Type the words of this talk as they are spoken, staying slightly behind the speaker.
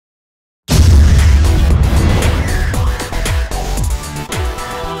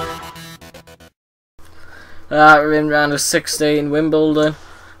We're in round of 16 Wimbledon.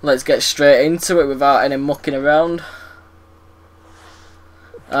 Let's get straight into it without any mucking around.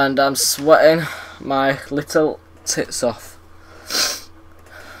 And I'm sweating my little tits off.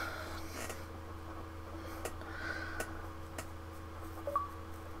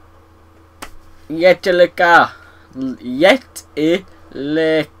 Yetilika. Yetilika.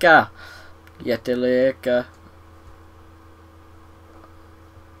 Yetilika.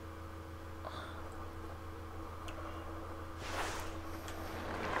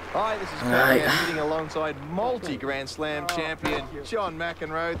 Hi, this is Corey. I'm meeting alongside multi-Grand Slam champion John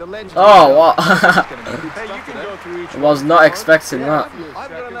McEnroe, the legend. Oh, what? Hey, you can go through each I was not expecting that. I've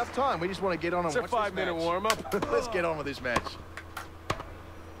got enough time. We just want to get on and watch this match. It's a 5-minute warm-up. Let's get on with this match.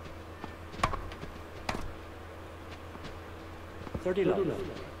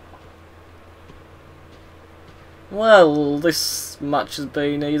 Well, this match has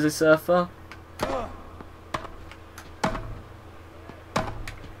been easy so far.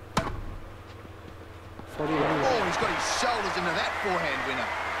 Oh, he's got his shoulders into that forehand winner.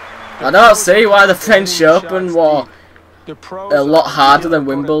 I don't see why the French Open were a lot harder than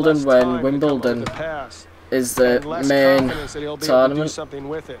Wimbledon when Wimbledon is the main tournament.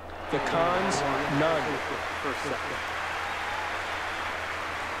 The cons, none.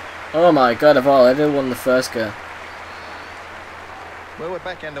 Oh my god, I've already won the first game. Well, we're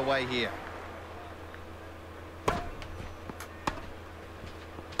back underway here.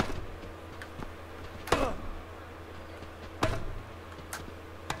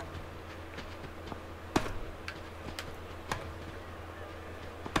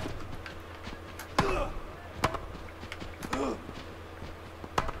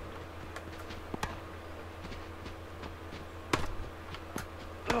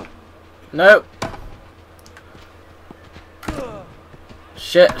 Nope.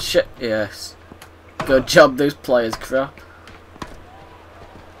 Shit, yes. Good job, those players, crap.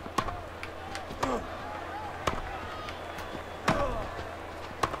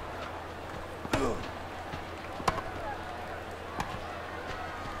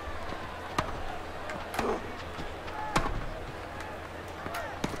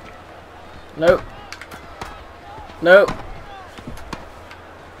 Nope. Nope.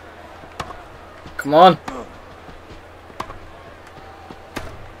 Come on.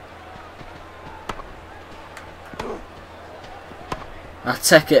 I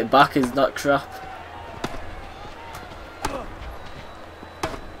take it back, is not crap.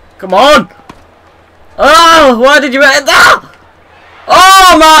 Come on! Oh, why did you hit that?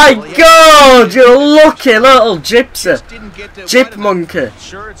 Oh my god, you lucky little gypsy. Gyp monkey.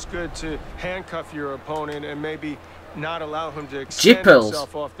 Sure, it's good to handcuff your opponent and maybe not allow him to extend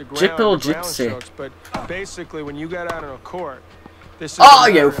himself off the ground. Gypsy. But basically, when you get out on a court, this is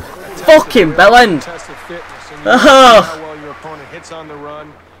you fucking bellend. Test of fitness, and you see how well your opponent hits on the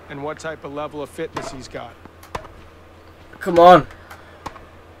run and what type of level of fitness he's got. Come on.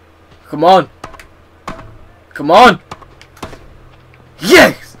 Come on. Come on.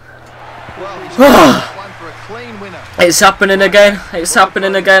 Yes. It's happening again. It's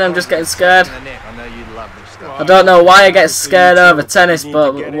happening again. I'm just getting scared. I don't know why I get scared over tennis,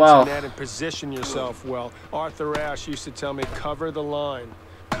 but wow. Position yourself well. Arthur Ashe used to tell me, cover the line,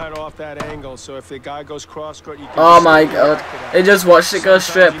 cut off that angle, so if the guy goes cross court, you can. Oh my god! He just watched it go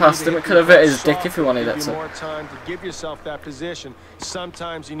straight past him. It could have hit his dick if he wanted it to. More time to give yourself that position.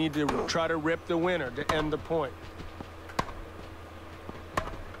 Sometimes you need to try to rip the winner to end the point.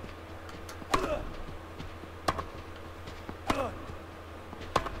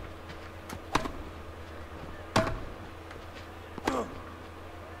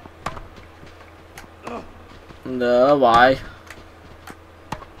 No, why?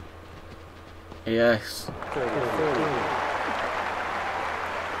 Yes.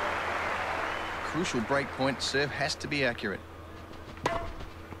 Crucial break point. Serve has to be accurate.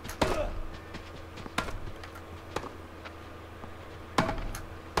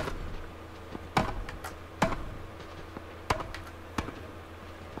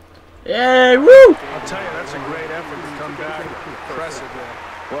 Yeah, woo! I'll tell you, that's a great effort to come back. Impressive there.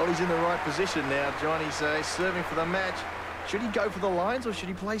 Well, he's in the right position now, John. He's serving for the match. Should he go for the lines or should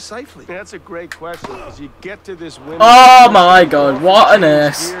he play safely? Yeah, that's a great question. As you get to this win. Oh my god, what an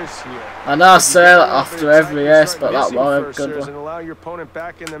ace! And I say that after every ace, but that was a good one. And allow your opponent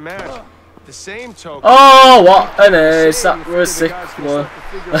back in the match. The same token. Oh, what an ace! That was a sick one.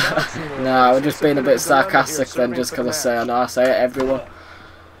 Nah, we're just being a bit sarcastic then, just because I say I know I say it, everyone.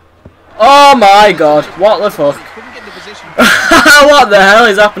 Oh my god, what the fuck? What the hell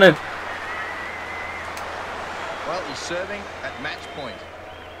is happening? Well, he's serving at match point.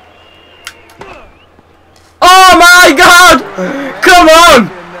 Oh my god! Come on!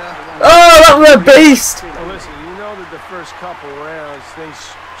 Oh, that was a beast! Well, listen, you know that the first couple rounds, things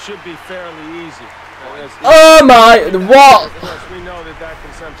should be fairly easy. Oh my, what? Of course, we know that that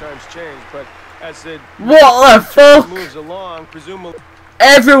can sometimes change, but as the What the fuck? moves along, presumably...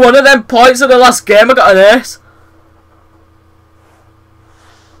 Every one of them points in the last game I got an ace.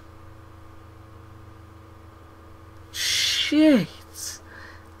 Shit.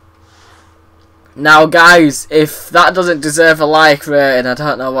 Now guys, if that doesn't deserve a like rating, I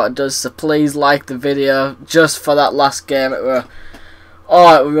don't know what does, so please like the video just for that last game. It were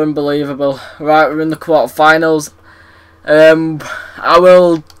unbelievable. Right, we're in the quarterfinals. I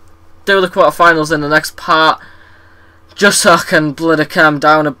will do the quarterfinals in the next part, just so I can bloody calm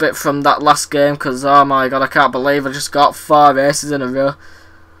down a bit from that last game, because oh my god, I can't believe I just got 4 aces in a row.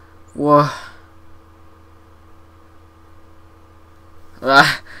 Whoa.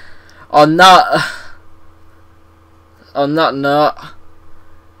 Right. On that note,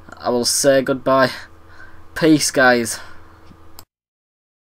 I will say goodbye. Peace, guys.